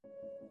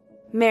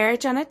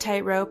Marriage on a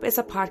Tightrope is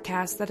a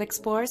podcast that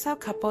explores how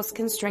couples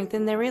can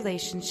strengthen their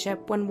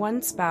relationship when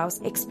one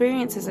spouse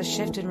experiences a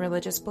shift in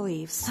religious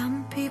beliefs.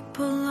 Some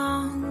people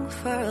long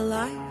for a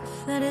life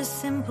that is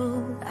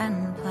simple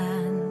and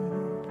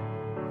planned,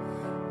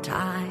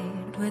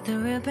 tied with a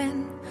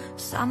ribbon.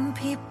 Some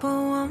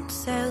people won't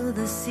sail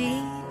the sea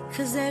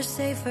 'cause they're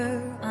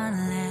safer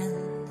on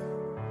land.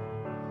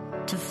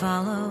 To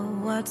follow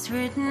what's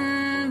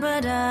written,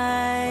 but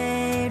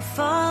I'd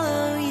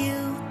follow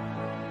you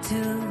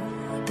to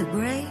the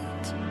great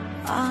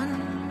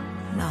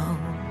unknown.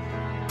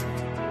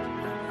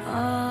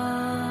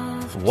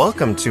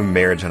 Welcome to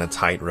Marriage on a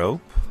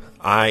Tightrope.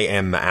 I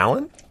am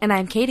Alan. And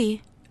I'm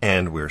Katie.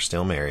 And we're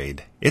still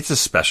married. It's a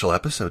special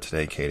episode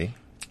today, Katie.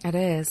 It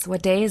is.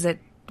 What day is it?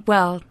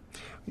 Well,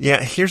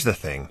 yeah, here's the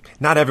thing.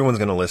 Not everyone's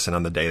going to listen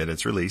on the day that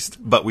it's released,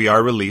 but we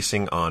are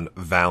releasing on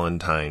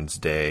Valentine's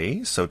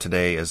Day. So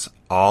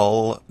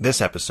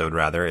this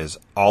episode is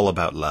all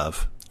about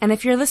love. And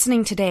if you're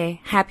listening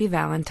today, happy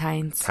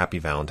Valentine's. Happy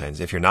Valentine's.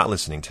 If you're not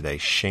listening today,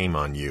 shame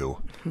on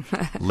you.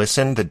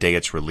 Listen the day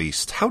it's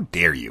released. How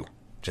dare you?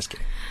 Just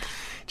kidding.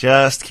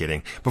 Just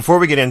kidding. Before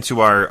we get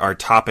into our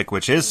topic,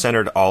 which is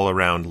centered all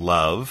around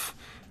love,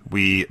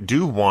 we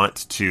do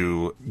want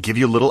to give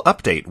you a little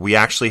update. We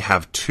actually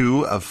have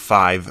 2 of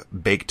 5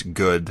 baked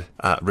good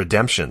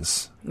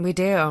redemptions. We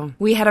do.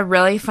 We had a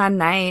really fun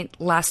night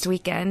last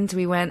weekend.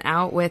 We went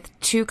out with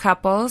 2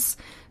 couples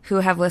who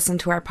have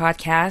listened to our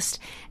podcast,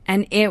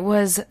 and it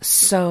was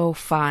so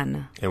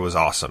fun. It was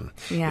awesome.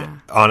 Yeah.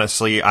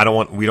 Honestly,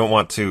 we don't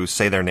want to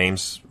say their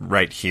names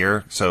right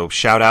here. So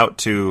shout out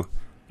to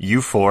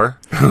you 4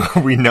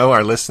 who we know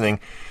are listening.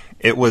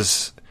 Let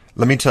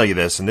me tell you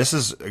this, and this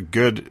is a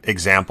good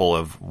example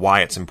of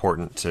why it's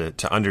important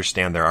to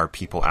understand there are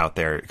people out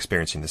there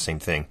experiencing the same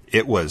thing.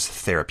 It was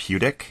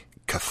therapeutic,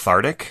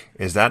 cathartic.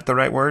 Is that the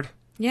right word?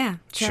 Yeah,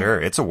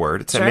 sure. It's a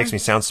word. It makes me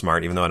sound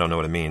smart, even though I don't know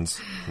what it means.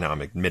 Now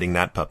I'm admitting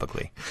that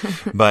publicly.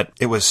 But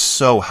it was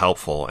so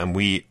helpful, and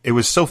it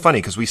was so funny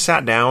because we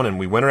sat down and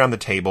we went around the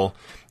table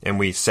and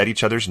we said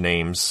each other's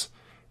names.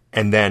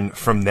 And then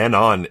from then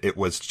on, it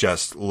was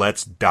just,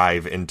 let's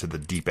dive into the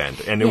deep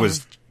end. And it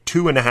was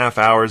 2.5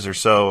 hours or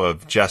so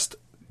of just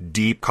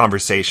deep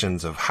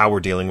conversations of how we're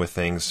dealing with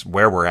things,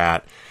 where we're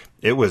at.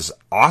 It was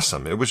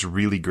awesome. It was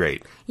really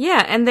great.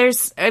 Yeah, and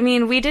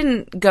we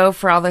didn't go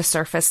for all the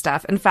surface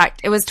stuff. In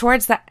fact, it was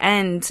towards the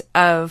end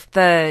of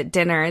the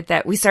dinner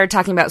that we started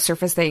talking about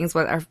surface things,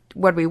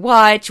 what we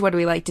watch, what do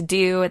we like to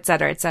do, et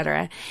cetera, et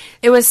cetera.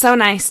 It was so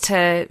nice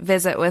to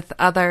visit with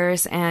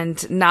others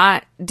and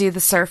not do the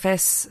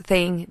surface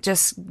thing,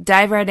 just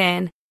dive right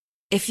in.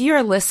 If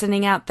you're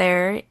listening out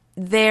there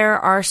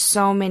are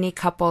so many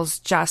couples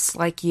just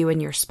like you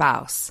and your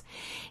spouse.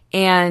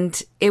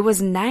 And it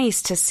was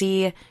nice to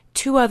see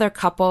 2 other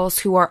couples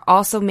who are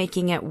also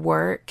making it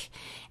work,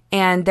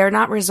 and they're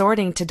not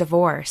resorting to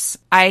divorce.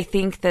 I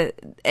think that,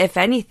 if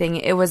anything,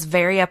 it was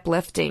very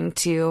uplifting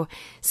to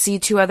see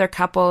 2 other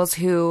couples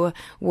who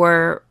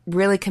were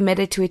really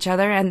committed to each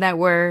other and that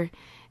were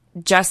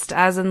just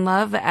as in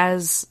love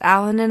as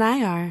Alan and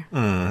I are.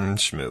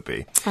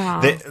 Schmoopy.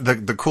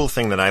 The cool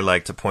thing that I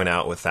like to point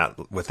out with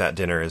that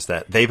dinner is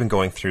that they've been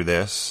going through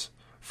this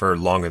for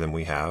longer than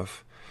we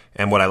have.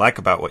 And what I like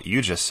about what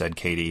you just said,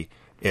 Katie,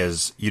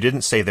 is you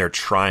didn't say they're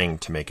trying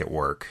to make it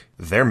work.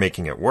 They're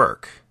making it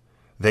work.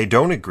 They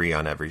don't agree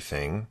on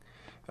everything.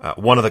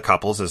 One of the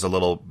couples is a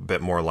little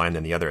bit more aligned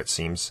than the other, it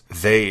seems.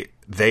 They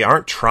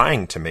aren't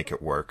trying to make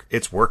it work.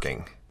 It's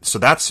working. So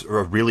that's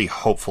a really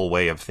hopeful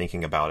way of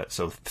thinking about it.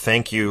 So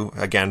thank you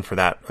again for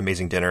that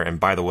amazing dinner. And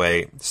by the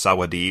way,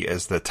 Sawadi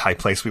is the Thai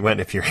place we went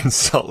if you're in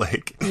Salt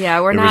Lake.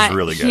 Yeah, we're not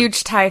really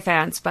huge Thai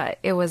fans, but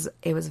it was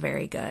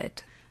very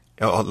good.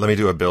 Oh, let me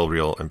do a Bill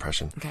Reel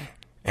impression. Okay.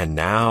 And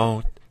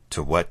now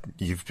to what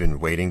you've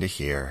been waiting to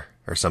hear,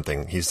 or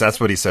something. That's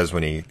what he says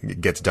when he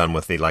gets done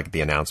with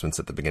the announcements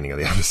at the beginning of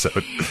the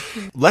episode.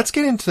 Let's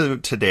get into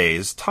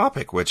today's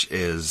topic, which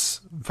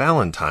is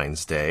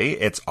Valentine's Day.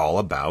 It's all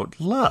about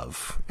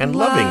love and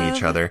loving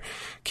each other.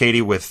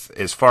 Katie,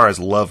 as far as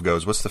love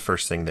goes, what's the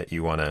first thing that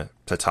you want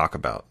to talk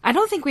about? I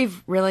don't think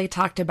we've really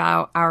talked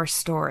about our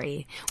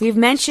story. We've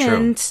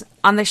mentioned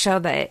on the show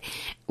that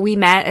we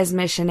met as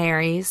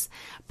missionaries,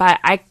 but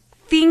I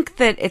think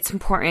that it's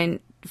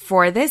important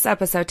for this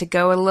episode to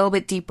go a little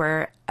bit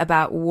deeper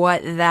about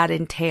what that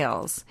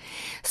entails.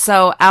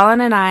 So Alan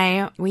and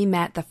I, we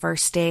met the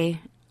first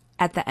day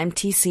at the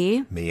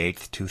MTC. May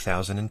 8th,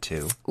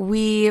 2002.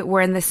 We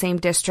were in the same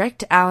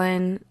district.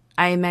 Alan,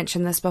 I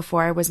mentioned this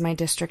before, was my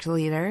district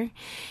leader.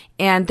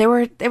 And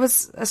it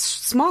was a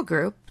small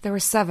group. There were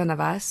 7 of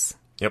us.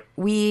 Yep.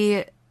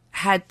 We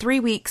had 3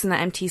 weeks in the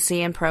MTC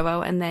in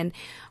Provo, and then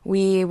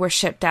we were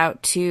shipped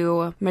out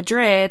to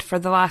Madrid for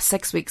the last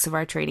 6 weeks of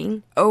our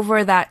training.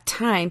 Over that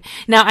time,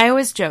 now I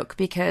always joke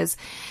because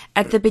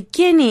at the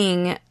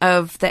beginning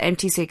of the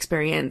MTC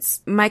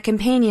experience, my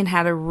companion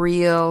had a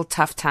real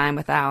tough time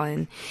with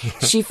Alan.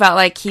 She felt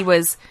like he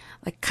was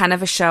like kind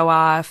of a show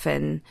off,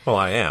 and well,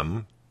 I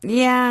am.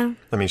 Yeah.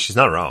 I mean, she's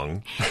not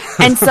wrong.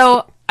 And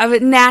so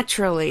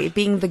Naturally,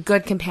 being the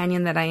good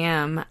companion that I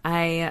am,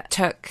 I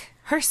took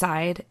her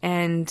side,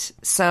 and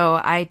so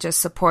I just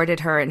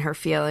supported her in her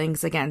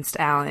feelings against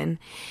Alan.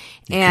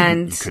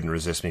 You couldn't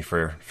resist me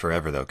for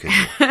forever, though, could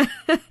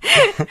you?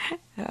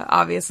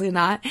 Obviously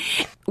not.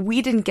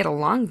 We didn't get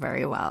along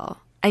very well.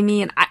 I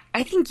mean,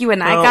 I think you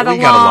and I got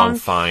along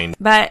fine.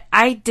 But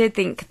I did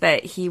think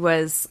that he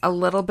was a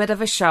little bit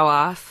of a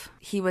show-off.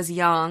 He was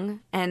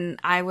young, and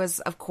I was,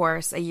 of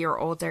course, a year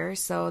older,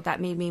 so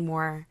that made me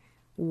more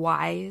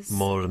wise.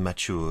 More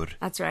mature.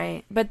 That's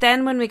right. But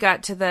then when we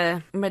got to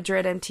the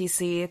Madrid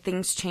MTC,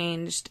 things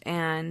changed,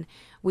 and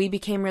we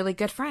became really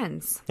good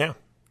friends. Yeah.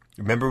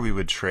 Remember we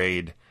would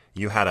trade,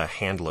 you had a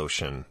hand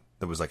lotion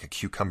that was like a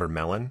cucumber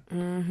melon,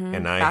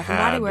 and I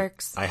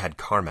had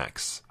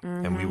Carmex,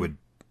 and we would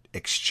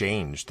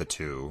exchange the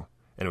two,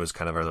 and it was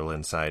kind of our little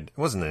inside.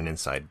 It wasn't an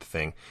inside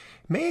thing.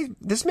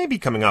 This may be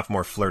coming off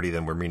more flirty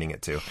than we're meaning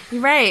it to.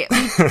 Right.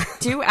 We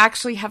do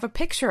actually have a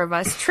picture of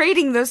us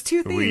trading those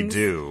two things.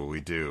 We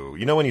do.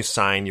 You know when you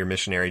sign your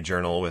missionary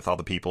journal with all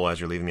the people as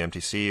you're leaving the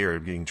MTC or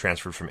being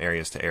transferred from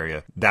areas to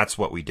area? That's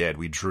what we did.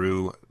 We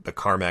drew the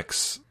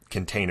Carmex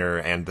container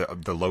and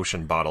the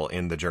lotion bottle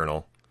in the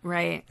journal.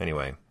 Right.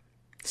 Anyway,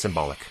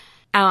 symbolic.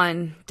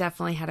 Alan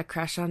definitely had a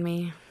crush on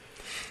me.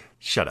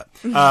 Shut up.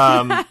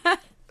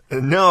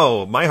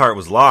 No, my heart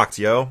was locked,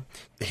 yo.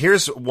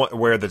 Here's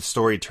where the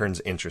story turns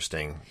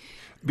interesting.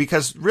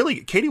 Because really,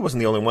 Katie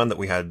wasn't the only one that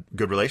we had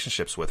good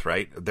relationships with,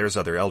 right? There's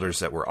other elders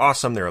that were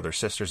awesome. There are other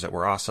sisters that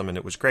were awesome, and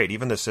it was great.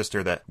 Even the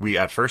sister that we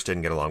at first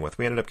didn't get along with,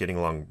 we ended up getting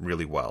along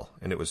really well,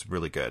 and it was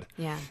really good.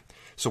 Yeah.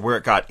 So where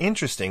it got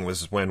interesting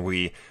was when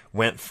we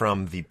went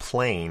from the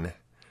plane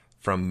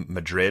from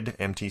Madrid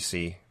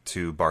MTC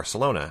to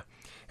Barcelona.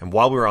 And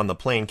while we were on the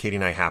plane, Katie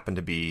and I happened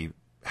to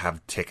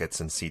have tickets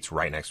and seats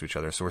right next to each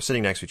other. So we're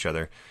sitting next to each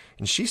other,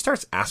 and she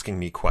starts asking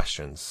me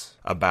questions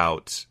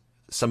about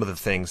some of the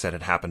things that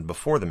had happened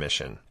before the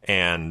mission.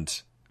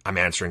 And I'm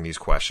answering these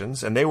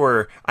questions. And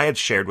I had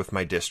shared with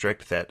my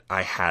district that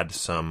I had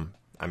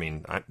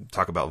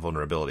talk about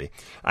vulnerability.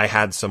 I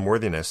had some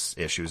worthiness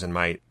issues, and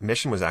my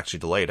mission was actually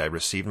delayed. I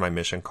received my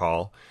mission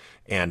call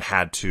and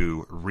had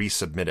to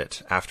resubmit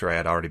it after I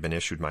had already been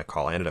issued my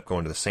call. I ended up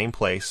going to the same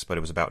place, but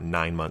it was about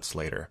 9 months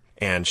later.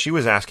 And she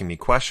was asking me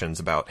questions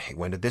about, hey,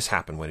 when did this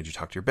happen? When did you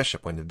talk to your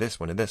bishop? When did this?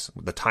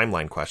 The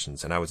timeline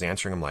questions. And I was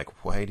answering them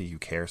like, why do you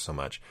care so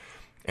much?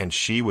 And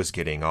she was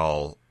getting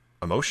all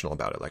emotional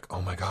about it. Like,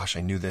 oh my gosh,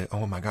 I knew that.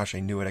 Oh my gosh, I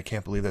knew it. I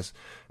can't believe this.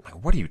 I'm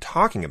like, what are you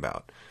talking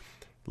about?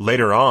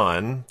 Later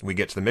on, we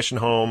get to the mission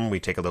home. We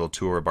take a little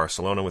tour of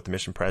Barcelona with the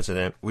mission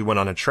president. We went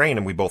on a train,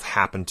 and we both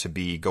happened to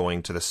be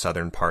going to the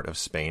southern part of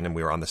Spain, and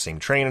we were on the same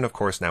train. And of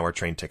course, now our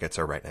train tickets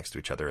are right next to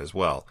each other as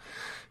well.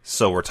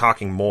 So we're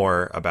talking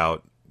more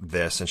about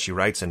this, and she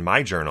writes in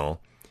my journal,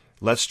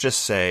 let's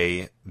just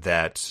say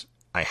that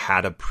I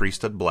had a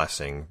priesthood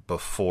blessing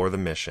before the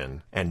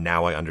mission, and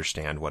now I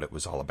understand what it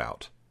was all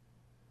about.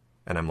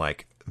 And I'm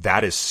like,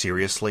 that is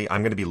seriously,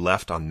 I'm going to be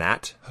left on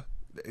that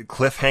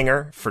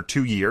cliffhanger for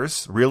 2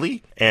 years?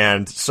 Really?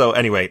 And so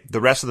anyway,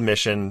 the rest of the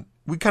mission,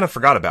 we kind of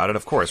forgot about it,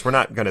 of course. We're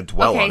not going to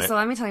dwell on it. Okay, so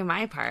let me tell you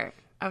my part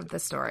of the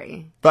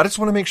story. But I just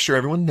want to make sure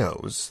everyone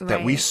knows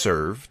that we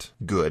served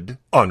good,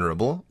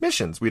 honorable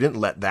missions. We didn't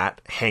let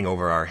that hang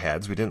over our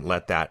heads. We didn't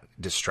let that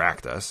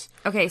distract us.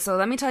 Okay, so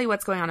let me tell you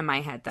what's going on in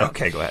my head, though.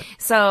 Okay, go ahead.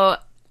 So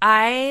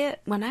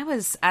when I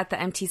was at the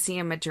MTC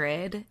in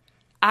Madrid,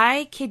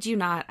 I kid you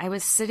not, I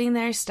was sitting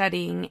there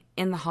studying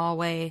in the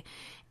hallway,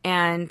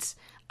 and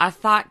a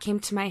thought came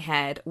to my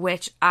head,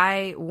 which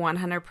I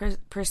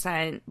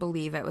 100%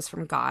 believe it was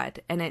from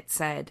God. And it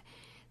said,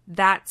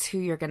 that's who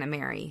you're going to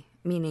marry,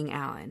 meaning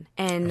Alan.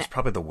 And it's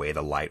probably the way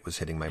the light was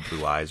hitting my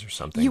blue eyes or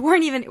something.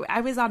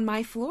 I was on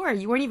my floor.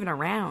 You weren't even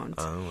around.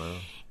 Oh, wow.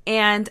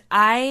 And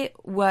I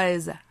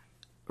was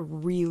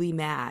really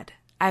mad.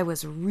 I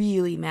was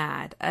really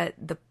mad at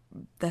the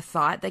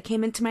thought that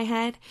came into my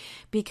head,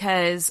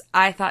 because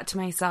I thought to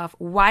myself,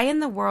 why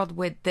in the world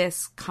would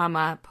this come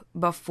up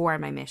before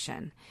my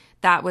mission?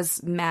 That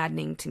was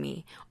maddening to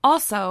me.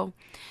 Also,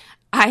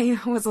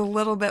 I was a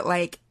little bit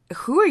like,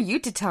 who are you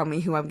to tell me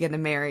who I'm going to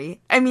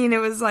marry? I mean, it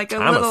was like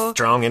I'm a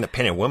strong,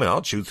 independent woman.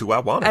 I'll choose who I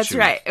want to choose. That's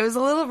right. It was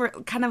a little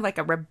kind of like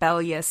a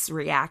rebellious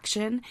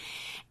reaction.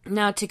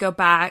 Now, to go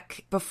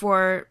back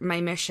before my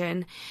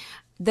mission,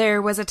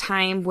 there was a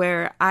time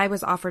where I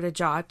was offered a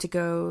job to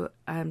go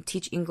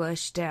teach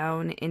English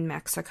down in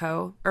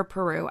Mexico or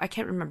Peru. I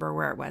can't remember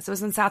where it was. It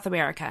was in South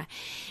America.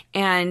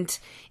 And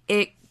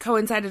it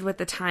coincided with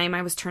the time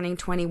I was turning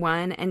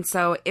 21. And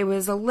so it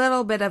was a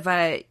little bit of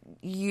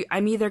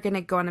I'm either going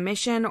to go on a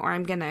mission or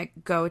I'm going to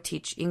go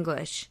teach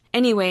English.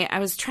 Anyway, I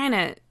was trying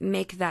to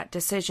make that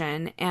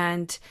decision,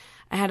 and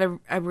I had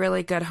a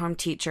really good home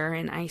teacher,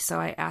 and so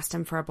I asked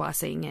him for a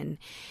blessing. And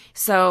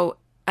so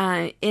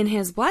in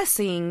his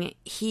blessing,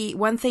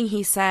 one thing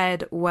he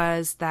said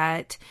was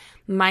that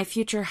my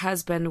future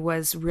husband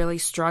was really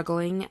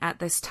struggling at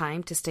this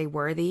time to stay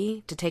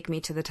worthy to take me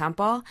to the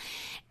temple,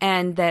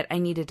 and that I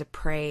needed to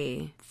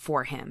pray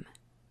for him.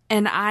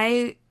 And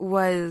I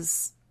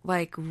was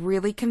like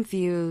really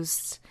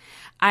confused.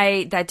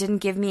 That didn't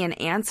give me an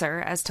answer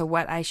as to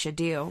what I should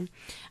do.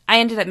 I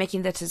ended up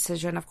making the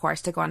decision, of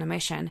course, to go on a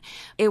mission.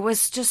 It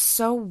was just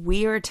so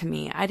weird to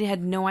me. I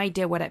had no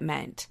idea what it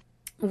meant.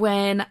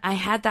 When I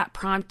had that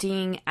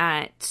prompting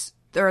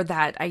or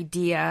that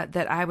idea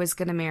that I was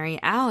going to marry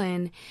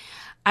Alan,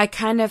 I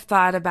kind of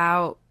thought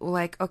about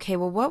like, okay,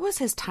 well, what was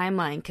his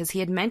timeline? Because he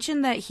had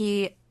mentioned that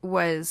he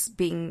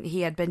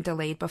had been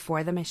delayed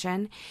before the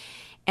mission.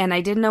 And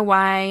I didn't know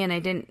why, and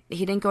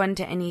he didn't go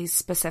into any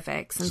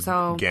specifics. And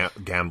so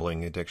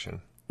gambling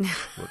addiction.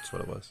 That's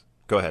what it was.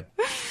 Go ahead.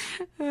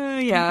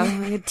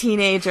 Yeah, a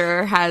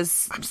teenager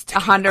has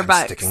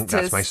 $100 to spend.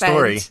 That's my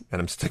story,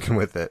 and I'm sticking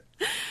with it.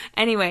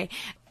 Anyway,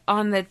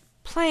 on the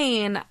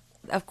plane,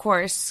 of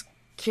course,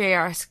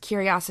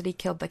 curiosity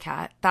killed the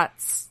cat.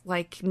 That's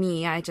like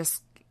me. I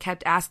just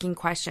kept asking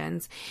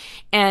questions,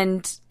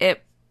 and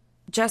it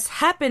just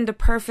happened to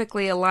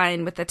perfectly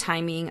align with the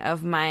timing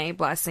of my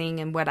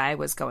blessing and what I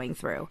was going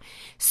through.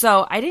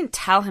 So I didn't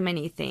tell him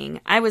anything.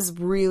 I was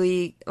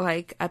really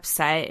like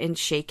upset and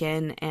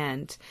shaken,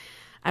 and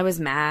I was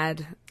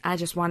mad. I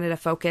just wanted to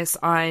focus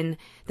on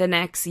the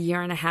next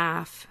year and a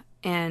half.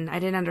 And I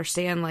didn't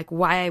understand like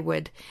why I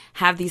would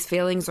have these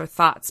feelings or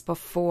thoughts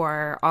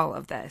before all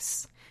of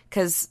this.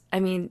 Because, I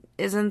mean,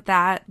 isn't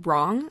that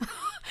wrong?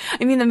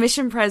 I mean, our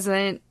mission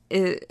president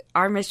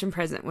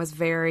was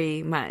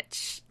very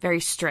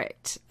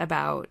strict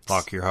about...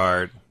 Lock your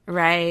heart.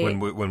 Right.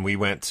 When we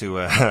went to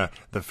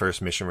the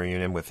first mission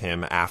reunion with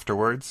him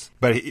afterwards.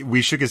 But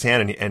we shook his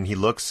hand, and he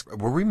looks...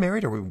 Were we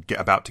married or were we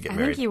about to get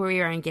married? I think we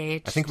were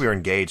engaged. I think we were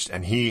engaged,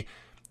 and he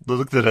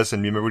looked at us,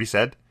 and you remember what he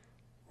said?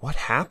 What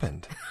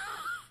happened?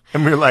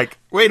 And we were like,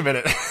 wait a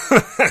minute.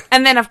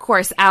 And then, of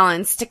course,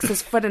 Alan sticks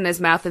his foot in his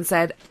mouth and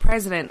said,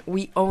 President,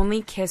 we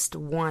only kissed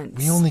once.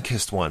 We only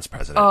kissed once,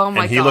 President. Oh, my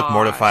gosh. And he looked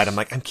mortified. I'm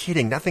like, I'm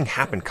kidding. Nothing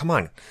happened. Come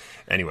on.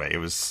 Anyway, it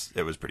was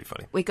pretty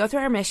funny. We go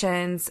through our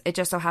missions. It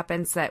just so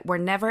happens that we're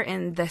never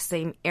in the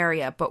same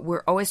area, but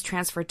we're always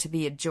transferred to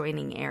the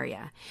adjoining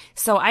area.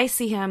 So I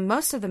see him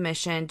most of the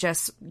mission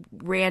just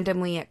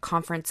randomly at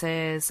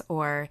conferences,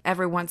 or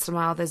every once in a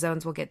while the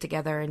zones will get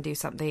together and do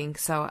something.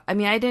 So, I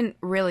mean, I didn't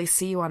really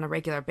see you on a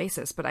regular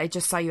basis, but I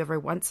just saw you every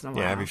once in a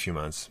while. Yeah, every few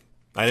months.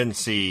 I didn't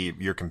see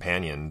your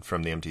companion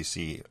from the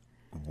MTC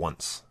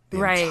once. The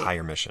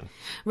entire mission.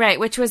 Right,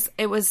 which was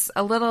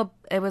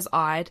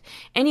odd.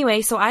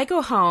 Anyway, so I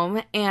go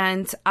home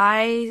and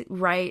I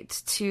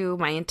write to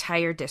my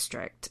entire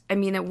district. I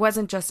mean, it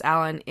wasn't just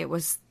Alan. It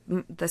was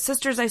the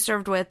sisters I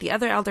served with, the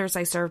other elders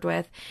I served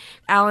with.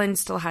 Alan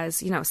still has,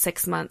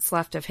 6 months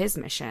left of his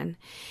mission.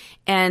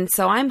 And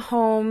so I'm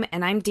home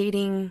and I'm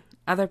dating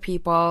other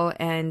people,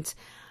 and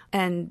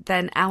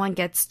then Alan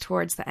gets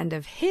towards the end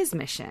of his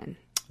mission.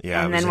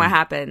 Yeah, and then what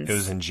happens? It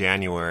was in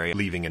January,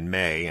 leaving in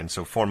May. And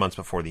so 4 months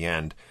before the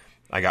end,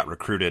 I got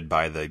recruited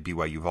by the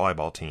BYU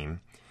volleyball team.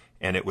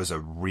 And it was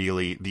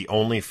the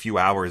only few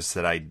hours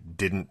that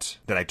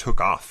I took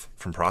off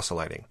from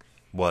proselyting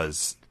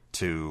was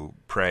to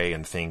pray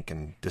and think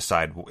and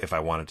decide if I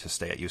wanted to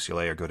stay at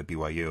UCLA or go to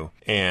BYU.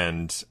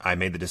 And I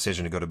made the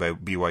decision to go to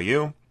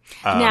BYU.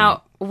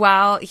 Now,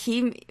 while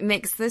he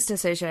makes this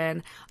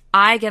decision,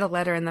 I get a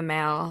letter in the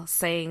mail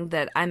saying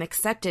that I'm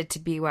accepted to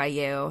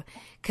BYU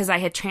because I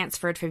had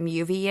transferred from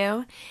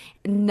UVU.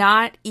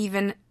 Not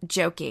even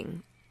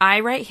joking.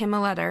 I write him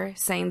a letter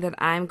saying that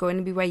I'm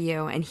going to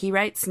BYU, and he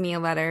writes me a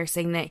letter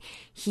saying that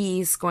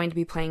he's going to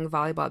be playing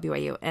volleyball at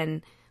BYU.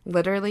 And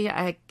literally,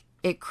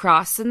 it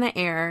crossed in the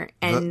air.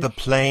 And the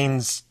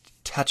planes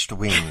touched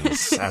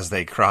wings as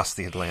they crossed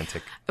the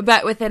Atlantic.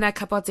 But within a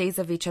couple of days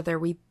of each other,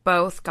 we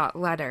both got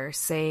letters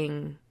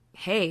saying,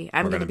 hey,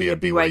 I'm going to be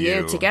at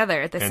BYU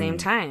together at the same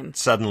time.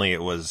 Suddenly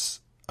it was,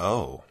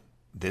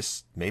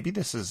 maybe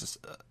this is...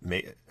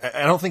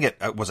 I don't think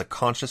it was a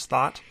conscious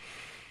thought,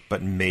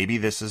 but maybe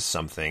this is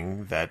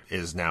something that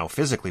is now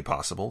physically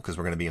possible because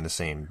we're going to be in the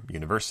same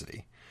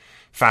university.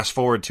 Fast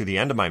forward to the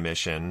end of my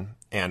mission,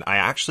 and I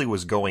actually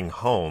was going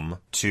home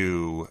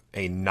to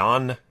a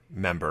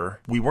non-member.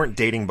 We weren't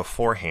dating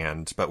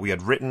beforehand, but we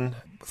had written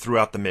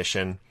throughout the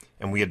mission,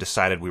 and we had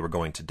decided we were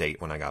going to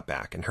date when I got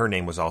back. And her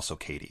name was also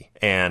Katie.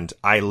 And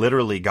I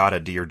literally got a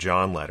Dear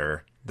John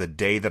letter the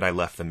day that I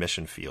left the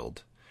mission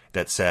field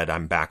that said,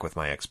 I'm back with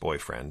my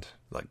ex-boyfriend.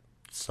 Like,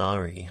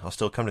 sorry, I'll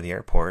still come to the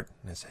airport.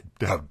 And I said,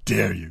 how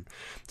dare you?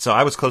 So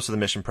I was close to the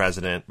mission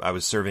president. I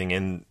was serving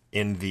in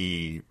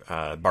the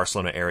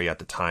Barcelona area at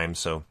the time.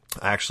 So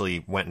I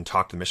actually went and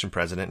talked to the mission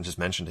president and just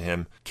mentioned to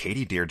him,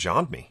 Katie Dear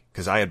John'd me.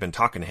 Because I had been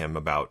talking to him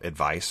about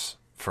advice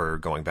for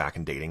going back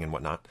and dating and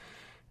whatnot.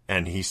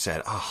 And he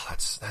said, oh,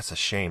 that's a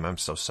shame. I'm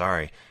so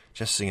sorry.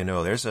 Just so you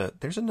know, there's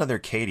another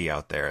Katie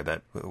out there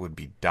that would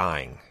be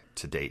dying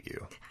to date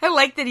you. I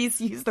like that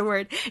he's used the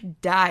word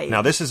dying.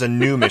 Now, this is a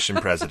new mission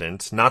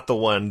president, not the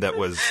one that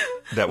was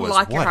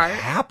Lock what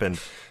happened.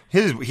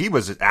 He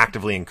was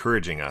actively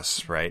encouraging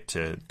us, right,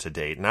 to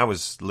date. And I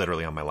was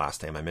literally on my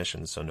last day of my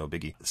mission, so no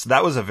biggie. So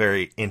that was a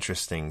very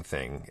interesting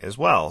thing as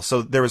well.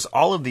 So there was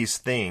all of these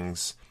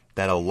things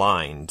that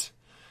aligned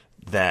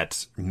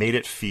that made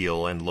it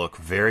feel and look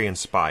very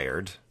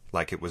inspired,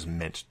 like it was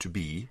meant to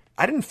be.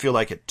 I didn't feel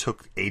like it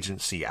took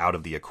agency out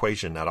of the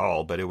equation at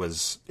all, but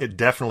it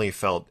definitely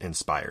felt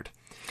inspired.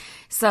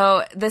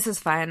 So this is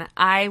fun.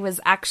 I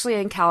was actually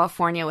in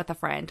California with a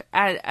friend,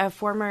 a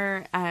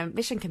former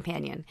mission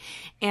companion,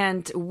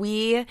 and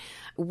we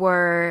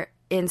were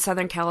in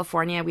Southern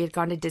California. We had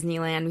gone to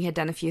Disneyland. We had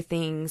done a few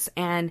things,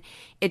 and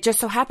it just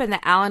so happened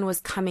that Alan was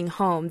coming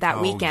home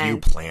that weekend. You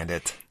planned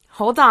it.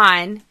 Hold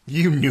on.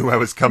 You knew I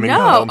was coming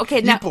home.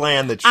 Okay, you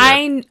planned the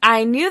trip.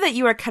 I knew that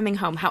you were coming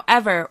home.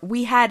 However,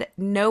 we had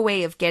no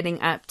way of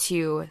getting up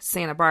to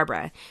Santa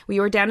Barbara. We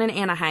were down in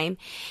Anaheim,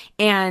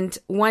 and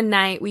one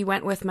night we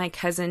went with my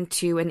cousin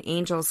to an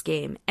Angels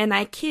game. And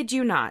I kid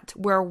you not,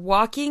 we're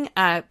walking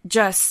up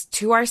just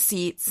to our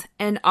seats,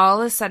 and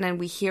all of a sudden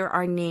we hear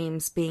our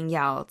names being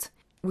yelled.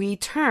 We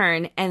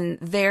turn, and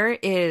there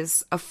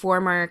is a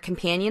former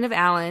companion of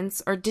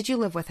Alan's, or did you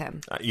live with him?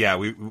 Yeah,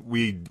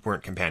 we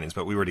weren't companions,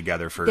 but we were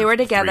together for they were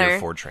together, 3 or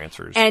 4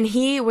 transfers. And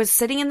he was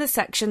sitting in the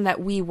section that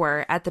we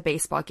were at the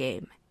baseball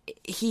game.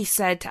 He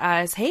said to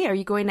us, "Hey, are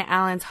you going to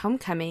Alan's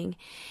homecoming?"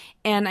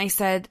 And I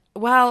said,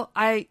 "Well,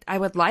 I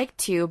would like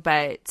to,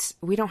 but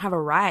we don't have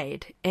a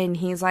ride." And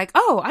he's like,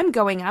 "Oh, I'm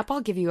going up. I'll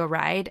give you a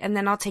ride, and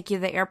then I'll take you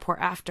to the airport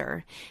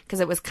after,"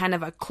 because it was kind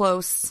of a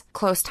close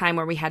time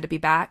where we had to be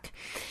back.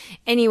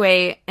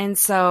 Anyway, and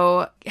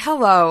so,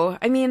 hello.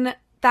 I mean,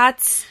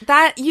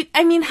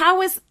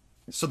 how is...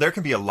 So there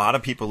can be a lot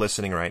of people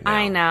listening right now.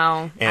 I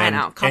know.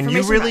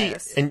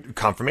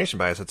 Confirmation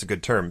bias, that's a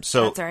good term.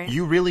 So that's right.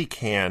 You really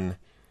can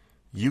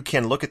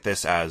look at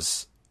this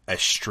as a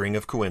string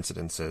of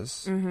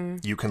coincidences. Mm-hmm.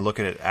 You can look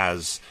at it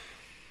as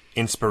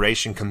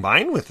inspiration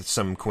combined with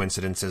some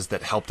coincidences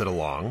that helped it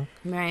along.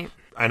 Right.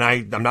 And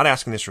I'm not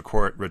asking this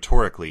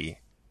rhetorically.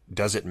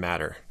 Does it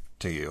matter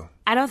to you?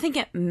 I don't think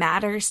it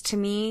matters to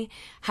me.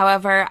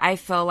 However, I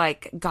feel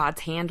like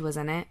God's hand was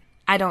in it.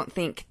 I don't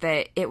think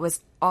that it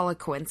was all a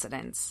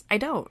coincidence. I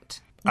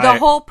don't. The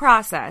whole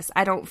process,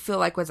 I don't feel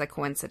like was a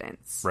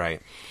coincidence.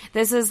 Right.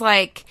 This is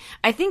like,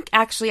 I think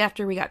actually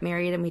after we got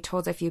married and we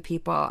told a few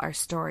people our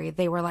story,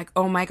 they were like,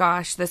 "Oh my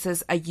gosh, this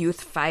is a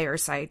youth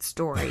fireside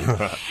story."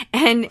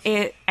 And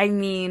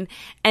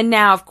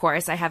now of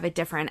course I have a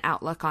different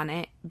outlook on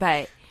it,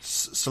 but.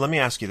 So let me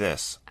ask you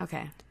this.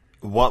 Okay.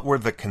 What were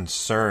the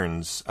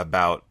concerns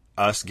about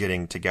us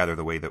getting together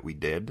the way that we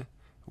did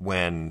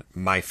when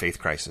my faith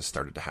crisis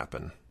started to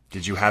happen?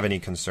 Did you have any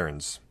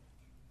concerns?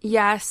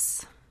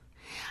 Yes.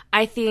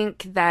 I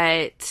think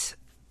that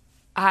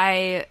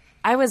I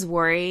was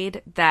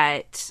worried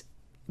that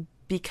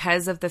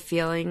because of the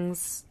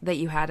feelings that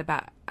you had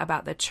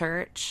about the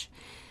church,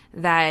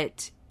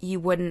 that you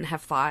wouldn't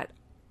have thought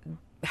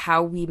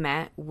how we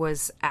met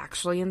was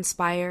actually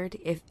inspired,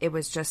 if it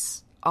was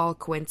just all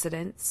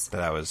coincidence.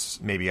 That I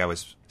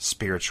was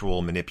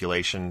spiritual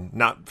manipulation,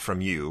 not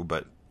from you,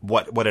 but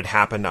what had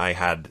happened, I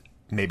had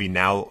maybe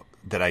now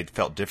that I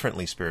felt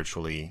differently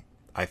spiritually,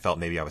 I felt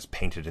maybe I was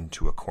painted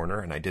into a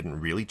corner and I didn't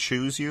really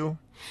choose you.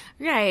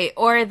 Right.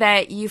 Or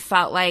that you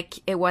felt like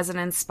it wasn't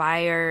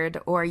inspired,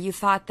 or you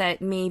thought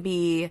that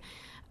maybe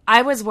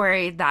I was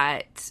worried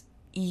that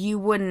you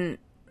wouldn't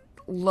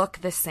look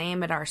the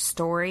same at our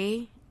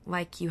story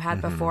like you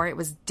had before. It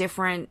was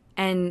different,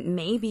 and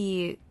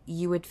maybe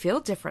you would feel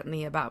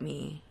differently about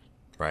me.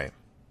 Right.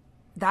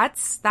 That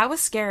was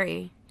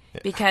scary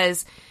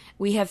because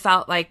we had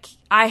felt like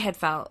I had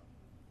felt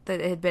that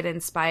it had been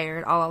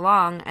inspired all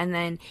along, and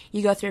then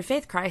you go through a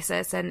faith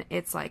crisis and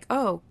it's like,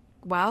 oh,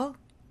 well,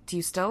 do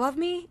you still love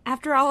me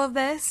after all of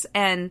this?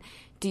 And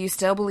do you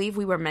still believe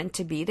we were meant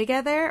to be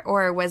together,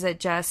 or was it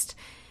just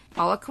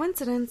all a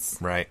coincidence?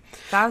 Right.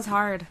 That was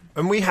hard.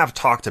 And we have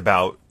talked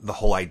about the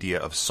whole idea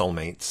of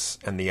soulmates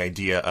and the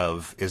idea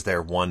of, is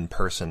there one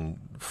person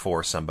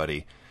for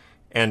somebody?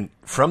 And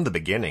from the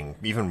beginning,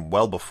 even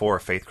well before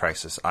Faith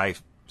Crisis, I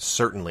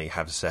certainly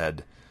have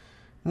said,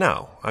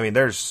 no. I mean,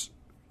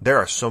 there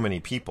are so many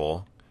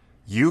people.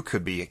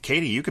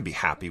 Katie, you could be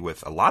happy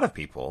with a lot of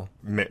people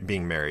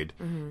being married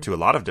to a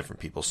lot of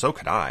different people. So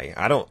could I.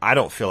 I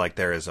don't feel like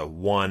there is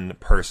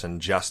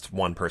just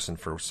one person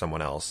for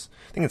someone else.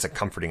 I think it's a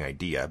comforting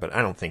idea, but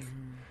I don't think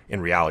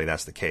in reality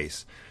that's the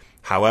case.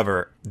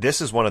 However,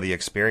 this is one of the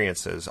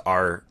experiences,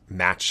 our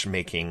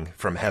matchmaking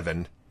from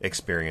heaven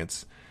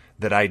experience,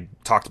 that I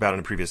talked about in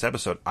a previous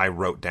episode. I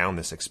wrote down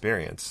this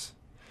experience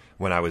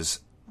when I was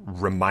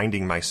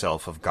reminding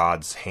myself of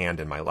God's hand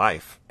in my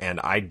life. And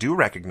I do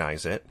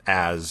recognize it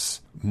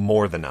as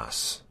more than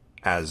us,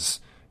 as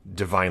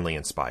divinely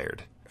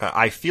inspired.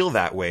 I feel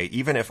that way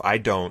even if I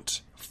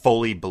don't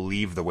fully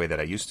believe the way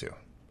that I used to.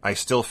 I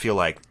still feel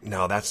like,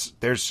 no,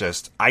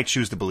 I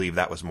choose to believe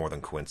that was more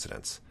than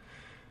coincidence.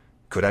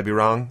 Could I be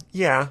wrong?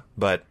 Yeah,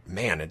 but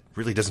man, it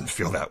really doesn't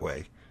feel that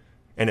way.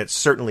 And it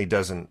certainly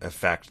doesn't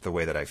affect the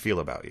way that I feel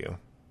about you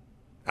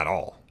at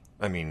all.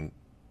 I mean,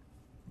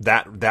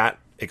 that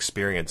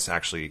experience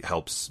actually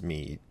helps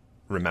me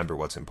remember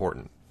what's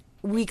important.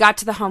 We got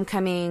to the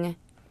homecoming,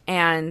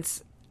 and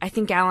I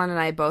think Alan and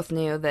I both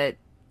knew that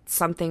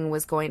something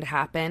was going to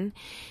happen.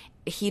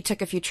 he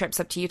took a few trips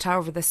up to Utah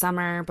over the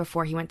summer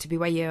before he went to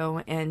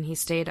BYU, and he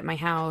stayed at my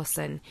house,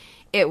 and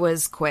it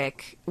was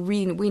quick.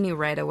 We knew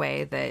right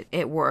away that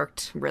it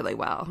worked really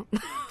well.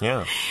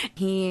 Yeah.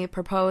 He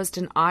proposed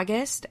in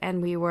August,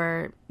 and we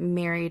were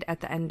married at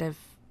the end of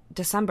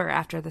December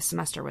after the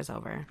semester was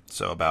over.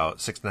 So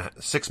about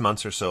 6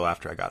 months or so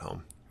after I got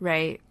home.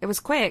 Right. It was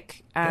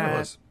quick. Yeah, it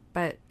was.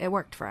 But it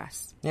worked for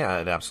us. Yeah,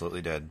 it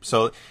absolutely did.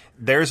 So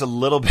there's a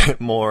little bit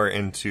more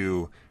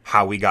into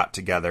how we got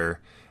together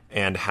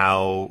and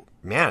how,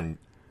 man,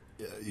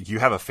 you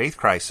have a faith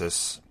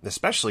crisis,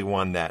 especially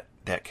one that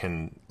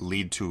can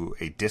lead to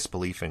a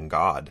disbelief in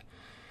God.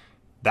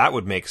 That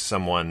would make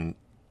someone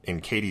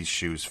in Katie's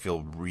shoes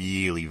feel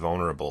really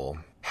vulnerable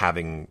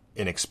having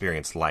an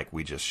experience like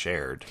we just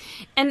shared.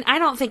 And I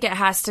don't think it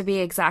has to be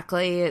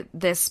exactly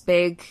this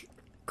big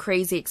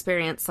crazy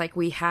experience like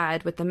we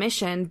had with the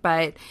mission,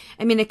 but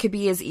I mean, it could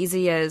be as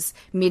easy as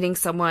meeting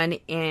someone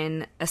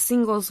in a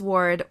singles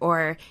ward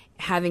or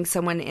having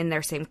someone in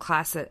their same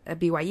class, a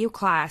BYU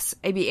class.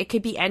 I mean, it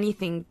could be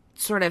anything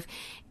sort of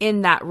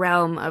in that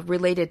realm of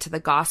related to the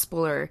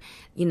gospel, or,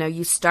 you know,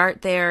 you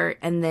start there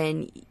and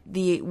then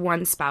the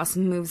one spouse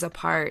moves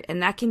apart,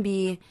 and that can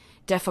be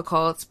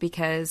difficult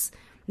because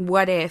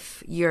what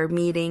if your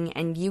meeting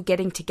and you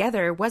getting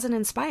together wasn't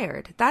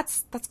inspired?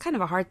 That's kind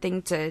of a hard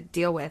thing to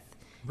deal with.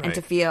 Right. And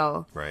to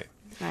feel. Right.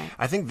 Right.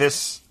 I think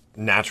this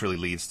naturally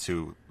leads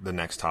to the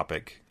next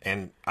topic.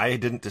 And I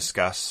didn't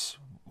discuss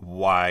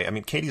why. I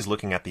mean, Katie's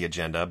looking at the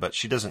agenda, but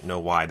she doesn't know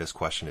why this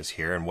question is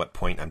here and what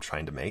point I'm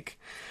trying to make.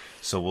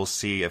 So we'll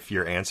see if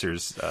your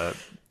answers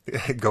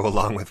go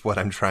along with what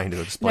I'm trying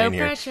to explain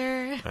here. No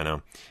pressure. I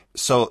know.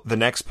 So the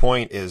next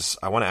point is,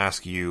 I want to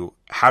ask you,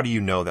 how do you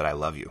know that I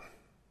love you?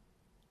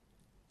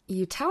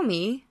 You tell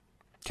me.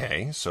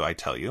 Okay, so I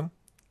tell you.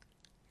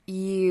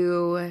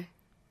 You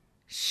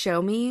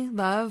show me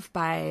love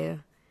by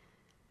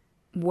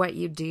what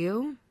you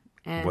do.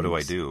 And what do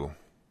I do?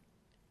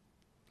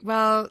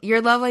 Well, your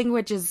love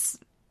language is,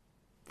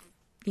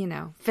 you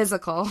know,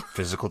 physical.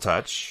 Physical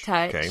touch.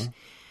 Touch. Okay.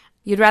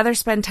 You'd rather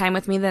spend time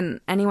with me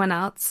than anyone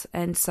else,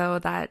 and so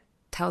that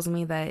tells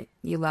me that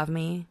you love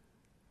me.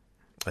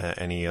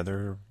 Any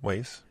other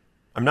ways?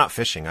 I'm not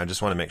fishing. I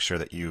just want to make sure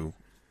that you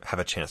have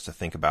a chance to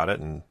think about it.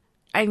 And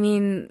I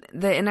mean,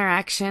 the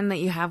interaction that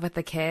you have with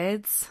the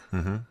kids.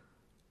 Mm-hmm.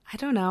 I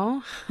don't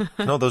know.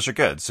 No, those are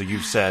good. So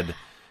you've said,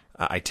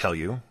 I tell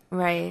you.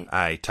 Right.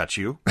 I touch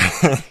you.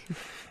 I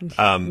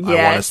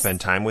want to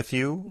spend time with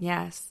you.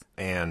 Yes.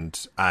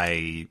 And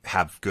I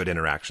have good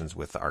interactions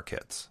with our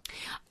kids.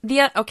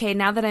 Okay,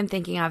 now that I'm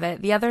thinking of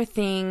it, the other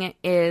thing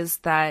is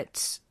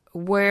that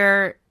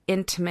we're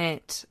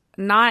intimate,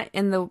 not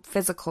in the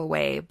physical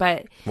way,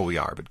 but... Well, we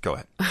are, but go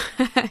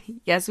ahead.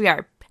 Yes, we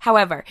are.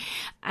 However,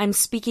 I'm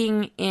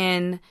speaking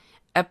in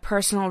a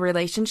personal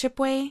relationship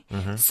way.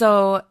 Mm-hmm.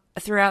 So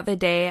throughout the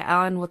day,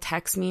 Alan will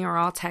text me or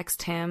I'll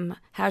text him,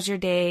 how's your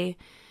day?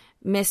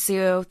 Miss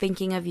you,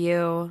 thinking of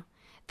you.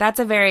 That's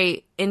a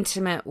very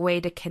intimate way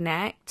to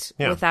connect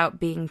without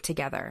being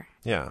together.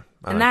 Yeah.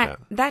 And like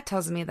that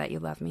tells me that you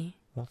love me.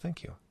 Well,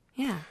 thank you.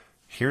 Yeah.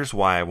 Here's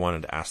why I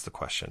wanted to ask the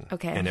question.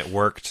 Okay. And it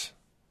worked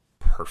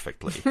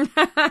perfectly.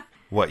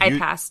 I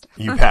passed.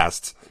 You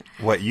passed.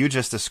 What you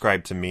just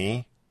described to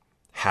me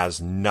has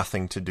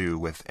nothing to do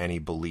with any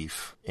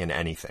belief in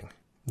anything.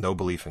 No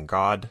belief in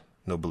God,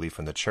 no belief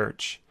in the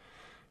church.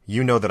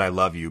 You know that I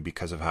love you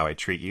because of how I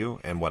treat you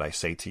and what I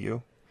say to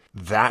you.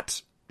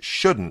 That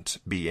shouldn't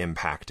be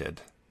impacted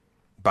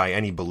by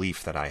any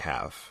belief that I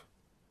have.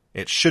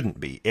 It shouldn't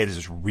be. It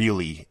is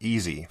really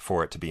easy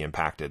for it to be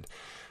impacted.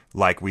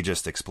 Like we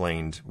just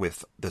explained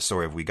with the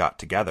story of we got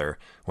together,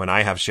 when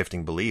I have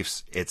shifting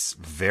beliefs, it's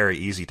very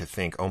easy to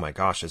think, oh my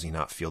gosh, does he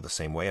not feel the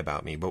same way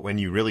about me? But when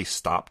you really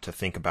stop to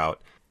think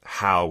about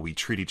how we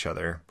treat each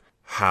other,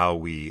 how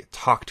we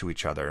talk to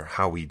each other,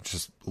 how we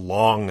just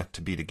long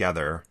to be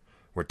together,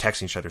 we're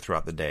texting each other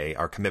throughout the day,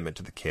 our commitment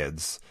to the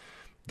kids,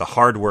 the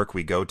hard work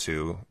we go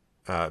to,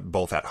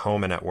 both at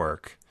home and at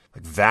work,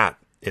 like that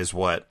is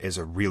what is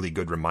a really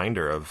good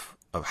reminder of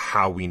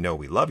how we know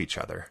we love each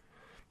other.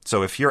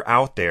 So if you're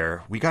out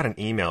there, we got an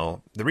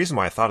email. The reason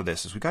why I thought of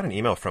this is we got an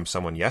email from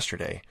someone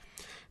yesterday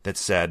that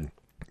said,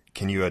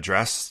 can you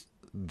address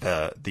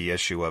the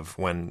issue of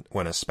when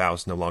a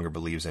spouse no longer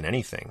believes in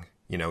anything?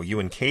 You know, you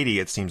and Katie,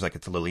 it seems like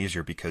it's a little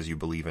easier because you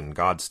believe in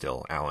God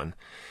still, Alan.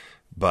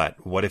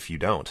 But what if you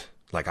don't?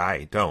 Like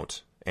I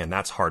don't. And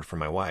that's hard for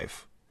my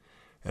wife.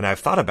 And I've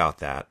thought about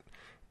that.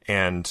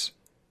 And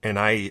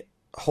I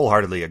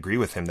wholeheartedly agree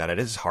with him that it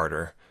is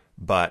harder,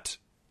 but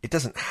it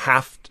doesn't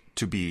have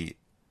to be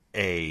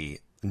a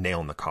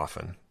nail in the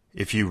coffin.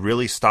 If you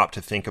really stop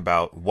to think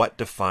about what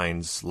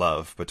defines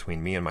love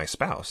between me and my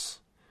spouse,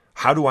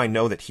 how do I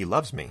know that he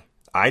loves me?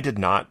 I did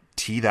not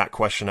tee that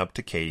question up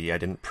to Katie. I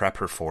didn't prep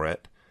her for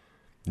it.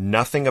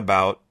 Nothing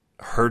about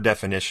her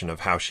definition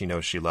of how she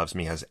knows she loves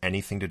me has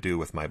anything to do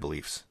with my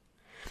beliefs.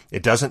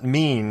 It doesn't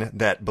mean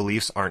that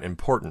beliefs aren't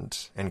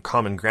important and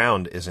common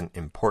ground isn't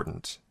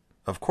important.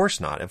 Of course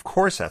not. Of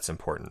course that's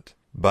important.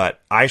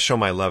 But I show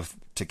my love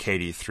to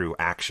Katie through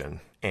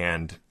action.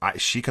 And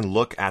she can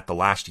look at the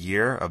last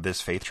year of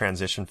this faith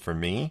transition for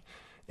me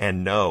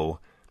and know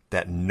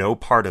that no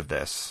part of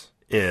this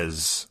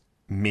is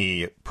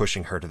me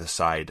pushing her to the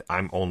side.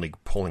 I'm only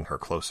pulling her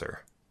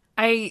closer.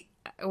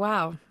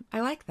 Wow,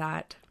 I like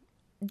that.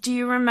 Do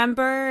you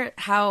remember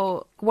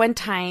how one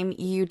time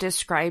you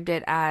described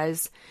it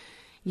as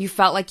you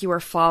felt like you were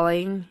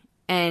falling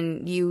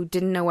and you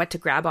didn't know what to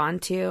grab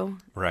onto?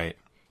 Right.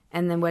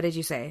 And then what did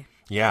you say?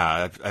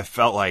 Yeah, I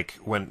felt like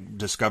when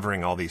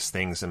discovering all these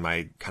things and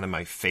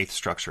my faith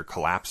structure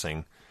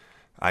collapsing,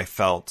 I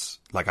felt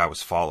like I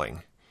was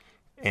falling.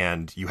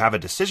 And you have a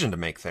decision to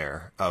make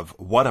there of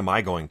what am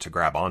I going to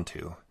grab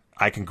onto?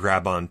 I can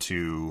grab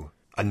onto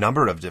a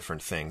number of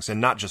different things and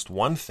not just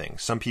one thing.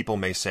 Some people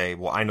may say,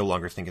 well, I no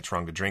longer think it's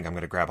wrong to drink. I'm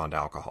going to grab onto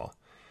alcohol.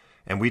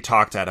 And we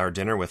talked at our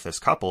dinner with this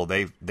couple.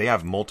 They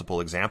have multiple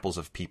examples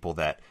of people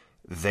that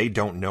they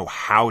don't know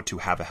how to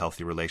have a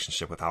healthy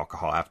relationship with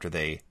alcohol after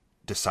they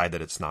decide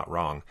that it's not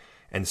wrong.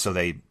 And so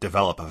they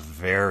develop a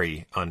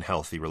very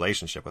unhealthy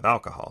relationship with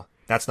alcohol.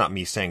 That's not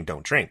me saying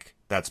don't drink.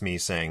 That's me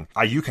saying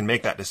you can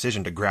make that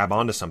decision to grab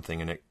onto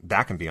something and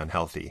that can be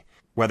unhealthy.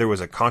 Whether it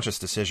was a conscious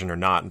decision or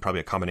not, and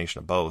probably a combination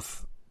of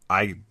both,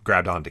 I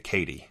grabbed onto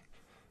Katie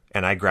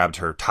and I grabbed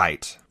her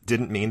tight.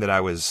 Didn't mean that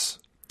I was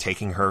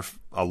taking her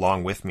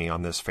along with me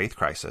on this faith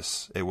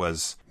crisis. It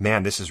was,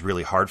 man, this is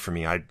really hard for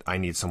me. I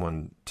need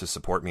someone to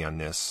support me on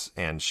this.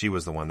 And she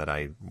was the one that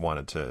I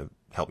wanted to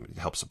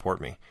help support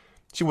me.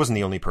 She wasn't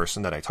the only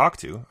person that I talked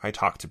to. I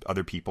talked to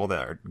other people that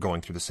are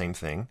going through the same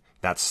thing.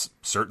 That's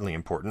certainly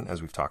important,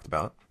 as we've talked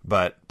about.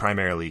 But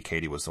primarily,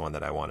 Katie was the one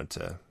that I wanted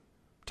to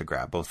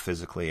grab, both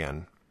physically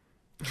and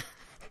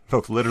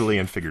both literally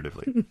and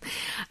figuratively.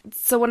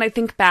 So when I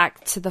think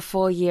back to the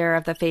full year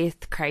of the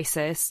faith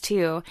crisis,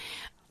 too,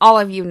 all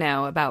of you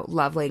know about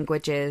love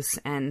languages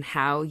and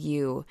how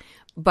you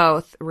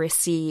both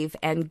receive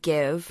and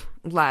give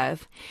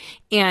love.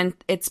 And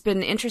it's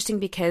been interesting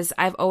because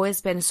I've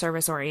always been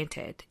service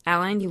oriented.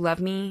 Alan, you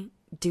love me,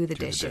 do the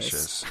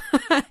dishes.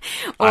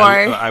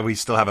 Or we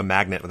still have a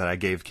magnet that I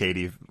gave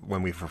Katie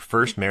when we were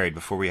first married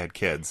before we had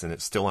kids, and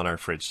it's still on our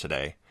fridge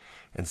today.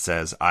 And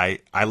says, I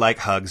like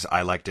hugs,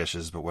 I like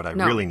dishes, but what I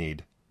really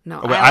need...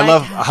 No, I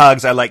love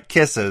hugs, I like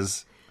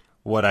kisses.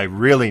 What I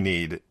really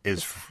need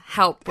is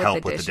help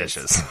with the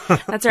dishes.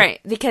 That's right,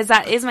 because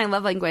that is my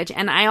love language,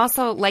 and I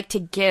also like to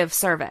give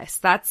service.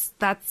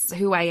 That's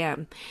who I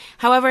am.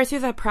 However, through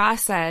the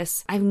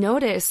process, I've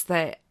noticed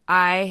that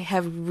I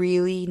have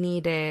really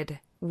needed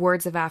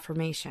words of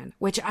affirmation,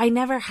 which I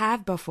never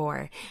have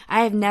before.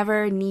 I have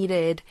never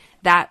needed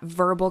that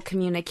verbal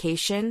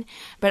communication,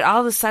 but all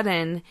of a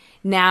sudden,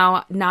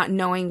 now not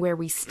knowing where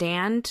we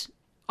stand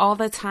all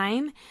the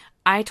time,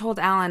 I told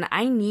Alan,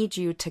 I need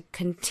you to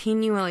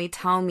continually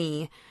tell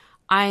me,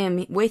 I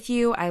am with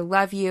you, I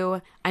love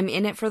you, I'm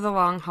in it for the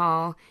long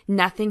haul,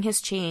 nothing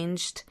has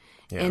changed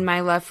in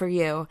my love for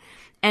you.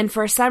 And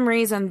for some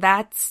reason,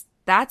 that's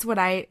what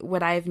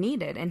I've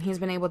needed, and he's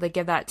been able to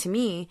give that to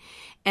me.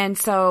 And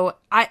so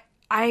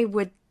I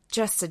would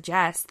just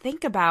suggest,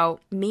 think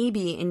about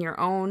maybe in your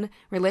own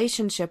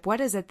relationship, what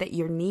is it that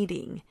you're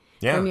needing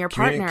from your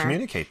partner?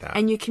 Communicate that.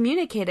 And you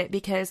communicate it,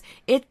 because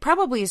it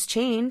probably has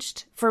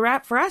changed. For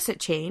us, it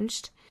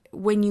changed.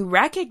 When you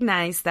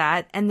recognize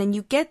that, and then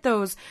you get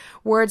those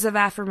words of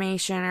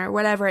affirmation or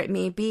whatever it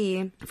may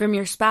be from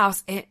your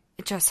spouse, it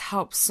just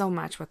helps so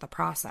much with the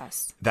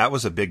process. That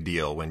was a big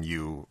deal when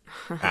you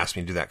asked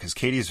me to do that, because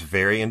Katie's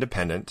very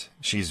independent.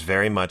 She's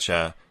very much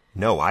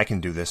no, I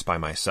can do this by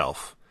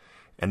myself.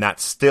 And that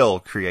still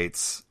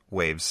creates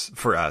waves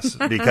for us,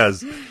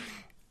 because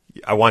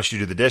I want you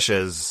to do the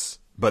dishes,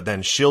 but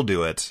then she'll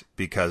do it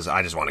because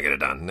I just want to get it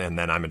done. And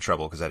then I'm in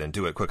trouble because I didn't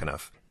do it quick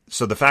enough.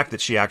 So the fact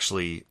that she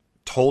actually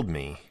told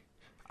me,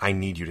 I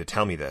need you to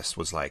tell me this,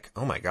 was like,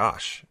 oh my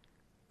gosh,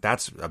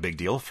 that's a big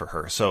deal for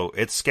her. So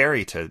it's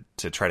scary to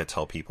try to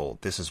tell people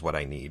this is what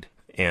I need.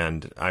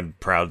 And I'm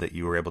proud that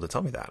you were able to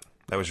tell me that.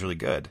 That was really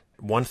good.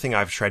 One thing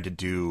I've tried to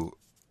do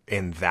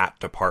in that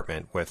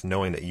department with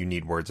knowing that you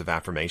need words of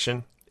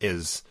affirmation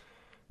is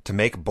to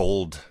make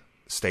bold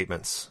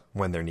statements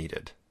when they're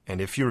needed. And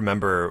if you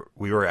remember,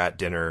 we were at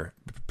dinner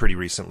pretty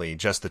recently,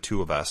 just the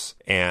two of us,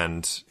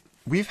 and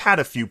we've had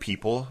a few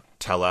people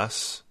tell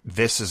us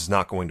this is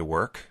not going to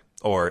work,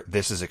 or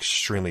this is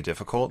extremely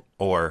difficult,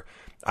 or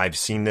I've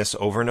seen this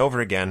over and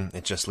over again,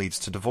 it just leads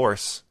to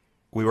divorce.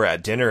 We were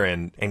at dinner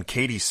and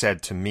Katie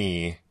said to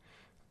me,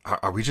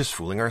 are we just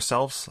fooling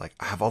ourselves? Like,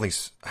 I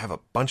have a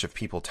bunch of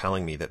people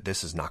telling me that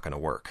this is not going to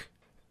work.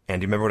 And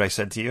do you remember what I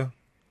said to you?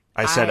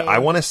 I said, I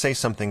want to say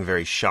something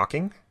very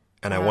shocking,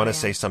 and I want to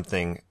say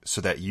something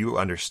so that you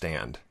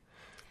understand.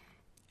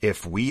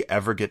 If we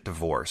ever get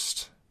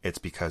divorced, it's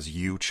because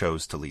you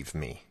chose to leave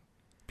me,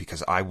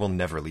 because I will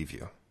never leave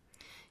you.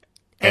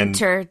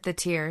 Enter the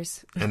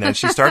tears. And then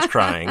she starts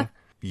crying.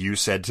 You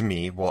said to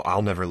me, well,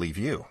 I'll never leave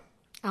you.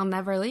 I'll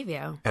never leave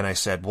you. And I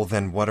said, well,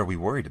 then what are we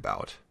worried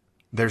about?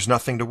 There's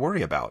nothing to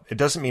worry about. It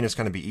doesn't mean it's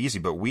going to be easy,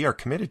 but we are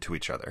committed to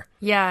each other.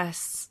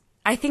 Yes.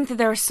 I think that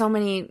there are so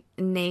many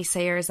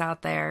naysayers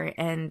out there,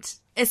 and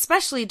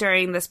especially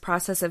during this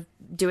process of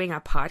doing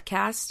a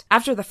podcast,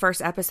 after the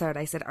first episode,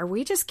 I said, are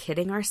we just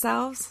kidding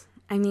ourselves?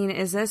 I mean,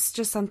 is this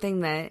just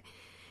something that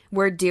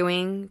we're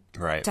doing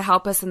to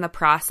help us in the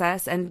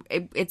process, and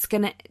it's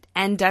going to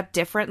end up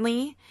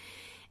differently?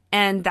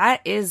 And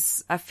that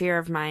is a fear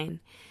of mine.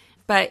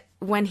 But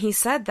when he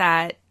said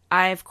that,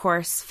 I, of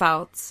course,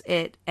 felt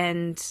it,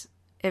 and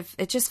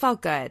it just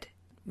felt good.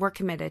 We're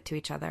committed to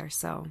each other,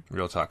 so.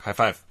 Real talk. High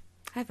five.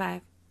 High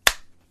five.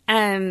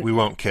 We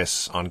won't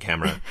kiss on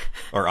camera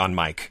or on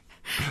mic.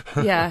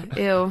 Yeah,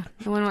 ew.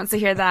 No one wants to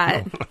hear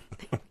that.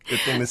 Good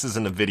thing this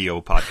isn't a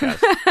video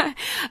podcast.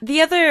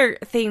 The other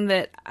thing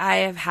that I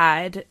have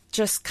had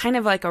just kind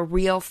of like a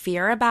real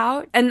fear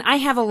about, and I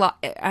have a lot,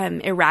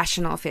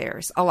 irrational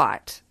fears, a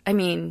lot. I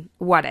mean,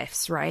 what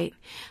ifs, right?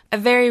 A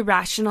very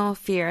rational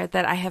fear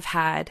that I have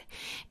had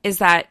is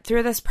that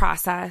through this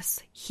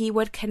process, he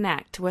would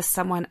connect with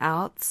someone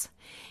else,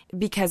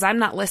 because I'm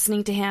not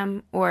listening to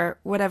him or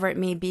whatever it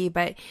may be,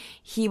 but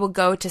he will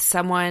go to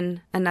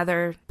someone,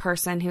 another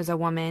person who's a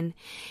woman,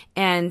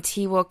 and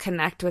he will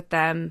connect with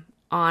them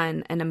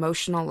on an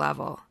emotional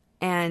level,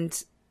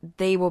 and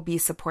they will be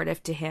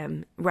supportive to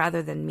him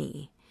rather than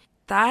me.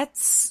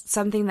 That's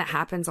something that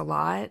happens a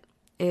lot,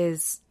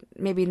 is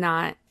maybe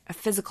not a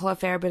physical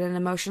affair, but an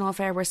emotional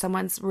affair where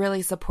someone's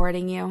really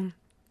supporting you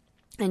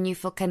and you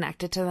feel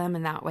connected to them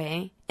in that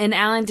way. And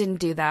Alan didn't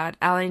do that.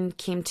 Alan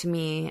came to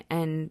me,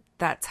 and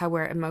that's how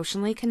we're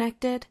emotionally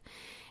connected.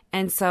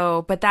 And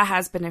so, but that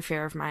has been a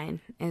fear of mine,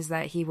 is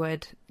that he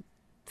would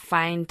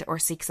find or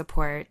seek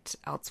support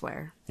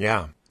elsewhere.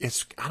 Yeah.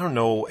 I don't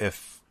know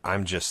if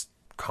I'm just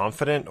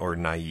confident or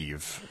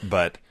naive,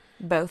 but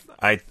both.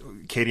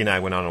 Katie and I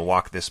went on a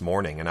walk this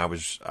morning, and I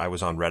was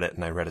on Reddit,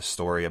 and I read a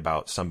story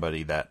about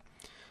somebody that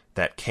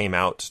came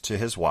out to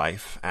his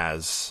wife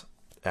as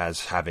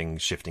having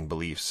shifting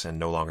beliefs and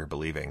no longer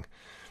believing.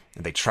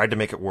 And they tried to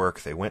make it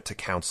work. They went to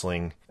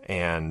counseling,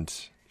 and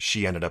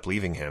she ended up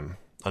leaving him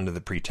under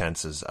the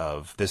pretenses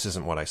of, this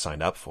isn't what I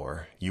signed up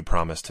for. You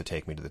promised to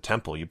take me to the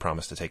temple. You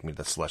promised to take me to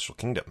the celestial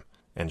kingdom.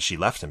 And she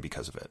left him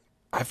because of it.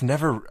 I've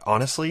never,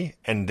 honestly,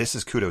 and this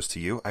is kudos to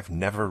you, I've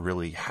never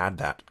really had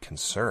that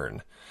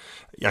concern.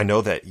 I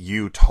know that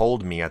you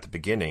told me at the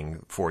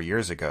beginning 4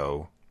 years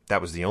ago,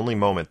 that was the only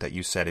moment that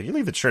you said, if you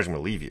leave the church, I'm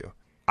going to leave you.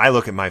 I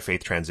look at my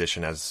faith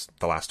transition as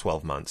the last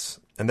 12 months,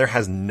 and there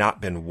has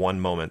not been one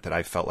moment that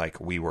I felt like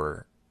we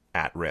were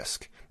at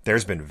risk.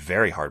 There's been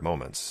very hard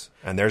moments,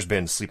 and there's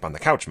been sleep on the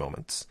couch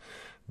moments,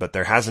 but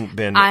there hasn't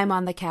been... I'm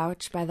on the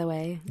couch, by the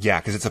way.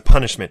 Yeah, because it's a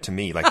punishment to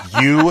me. Like,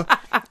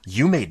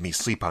 you made me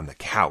sleep on the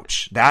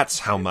couch. That's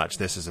how much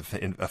this is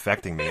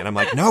affecting me. And I'm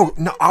like, no,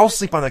 I'll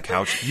sleep on the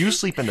couch. You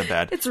sleep in the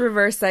bed. It's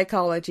reverse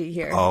psychology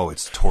here. Oh,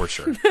 it's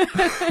torture.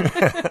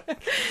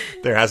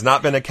 There has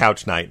not been a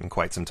couch night in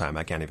quite some time.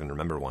 I can't even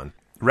remember one.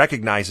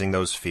 Recognizing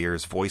those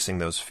fears, voicing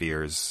those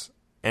fears,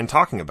 and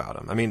talking about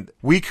them. I mean,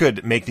 we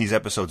could make these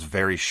episodes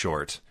very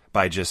short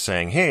by just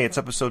saying, hey, it's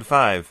episode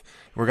 5.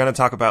 We're going to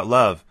talk about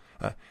love.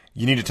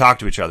 You need to talk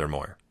to each other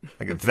more.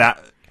 Like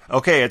that.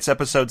 Okay, it's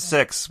episode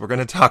 6. We're going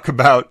to talk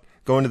about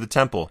going to the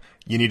temple.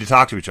 You need to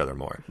talk to each other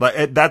more.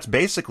 But that's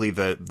basically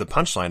the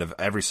punchline of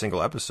every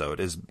single episode,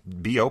 is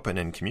be open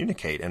and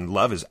communicate. And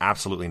love is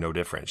absolutely no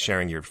different.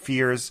 Sharing your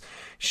fears,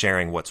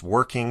 sharing what's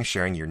working,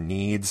 sharing your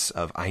needs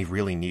of, I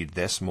really need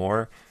this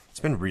more. It's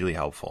been really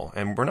helpful.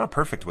 And we're not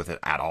perfect with it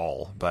at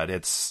all, but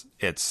it's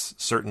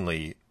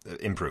certainly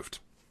improved.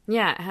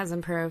 Yeah, it has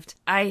improved.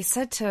 I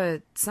said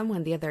to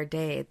someone the other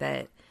day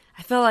that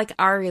I feel like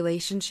our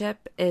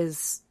relationship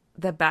is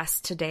the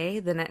best today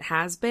than it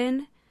has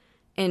been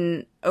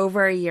in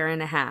over a year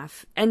and a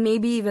half, and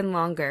maybe even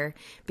longer,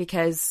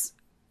 because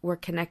we're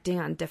connecting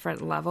on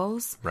different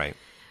levels. Right.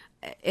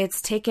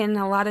 It's taken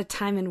a lot of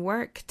time and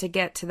work to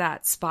get to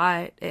that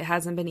spot. It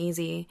hasn't been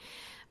easy,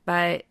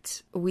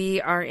 but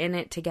we are in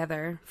it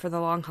together for the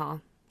long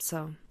haul.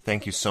 So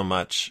thank you so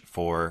much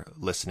for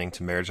listening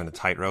to Marriage on a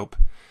Tightrope.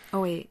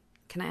 Oh, wait.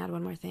 Can I add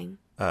one more thing?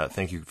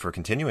 Thank you for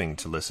continuing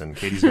to listen.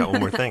 Katie's got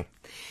one more thing.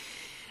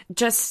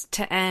 Just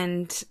to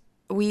end,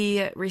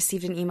 we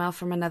received an email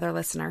from another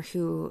listener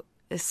who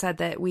said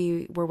that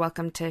we were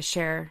welcome to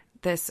share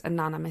this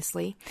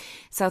anonymously.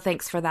 So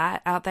thanks for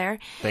that out there.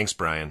 Thanks,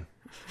 Brian.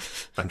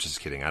 I'm just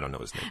kidding. I don't know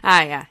his name.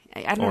 Yeah.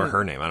 I don't or know.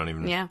 Her name. I don't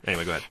even know. Yeah.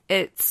 Anyway, go ahead.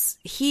 It's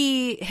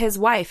his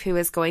wife who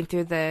is going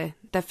through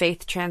the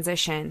faith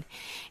transition.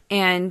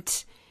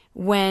 And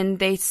when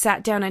they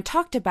sat down and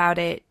talked about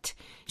it,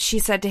 she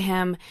said to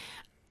him,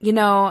 you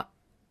know,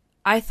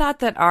 I thought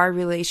that our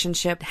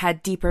relationship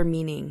had deeper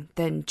meaning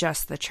than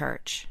just the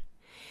church.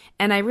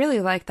 And I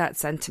really like that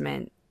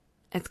sentiment.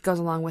 It goes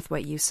along with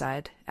what you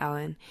said,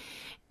 Alan.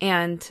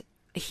 And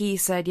he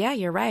said, yeah,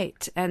 you're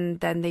right. And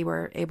then they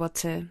were able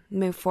to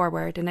move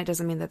forward. And it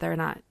doesn't mean that they're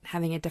not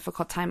having a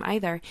difficult time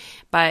either.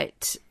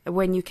 But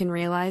when you can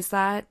realize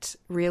that,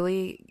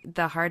 really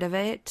the heart of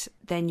it,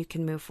 then you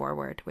can move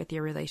forward with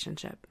your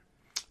relationship.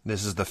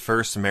 This is the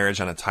first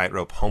Marriage on a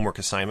Tightrope homework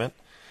assignment.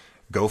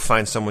 Go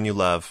find someone you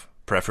love,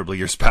 preferably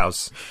your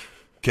spouse,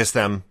 Kiss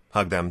them,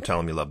 hug them, tell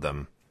them you love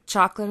them.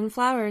 Chocolate and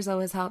flowers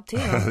always help too.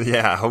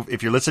 Yeah,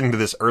 if you're listening to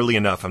this early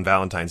enough on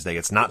Valentine's Day,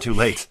 it's not too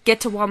late.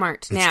 Get to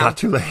Walmart now. It's not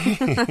too late.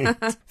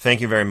 Thank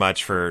you very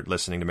much for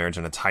listening to Marriage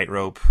on a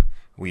Tightrope.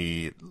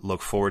 We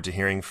look forward to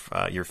hearing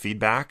your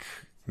feedback.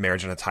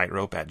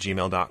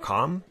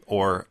 marriageonatightrope@gmail.com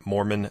or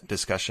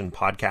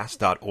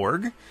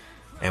mormondiscussionpodcast.org.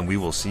 And we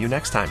will see you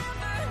next time.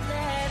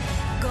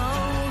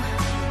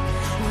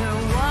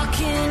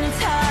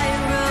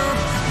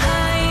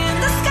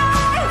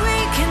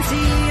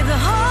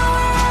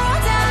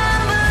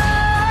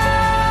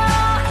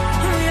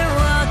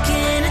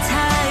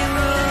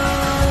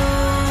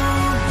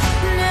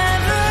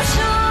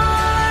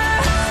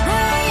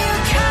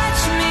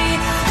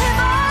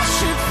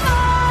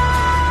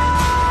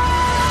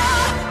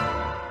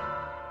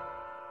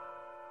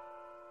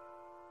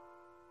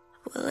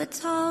 Well,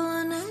 it's all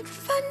an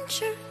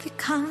adventure that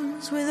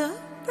comes with a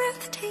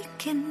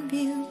breathtaking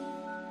view.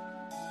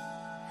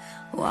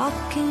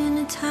 Walking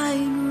a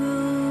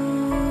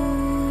tightrope.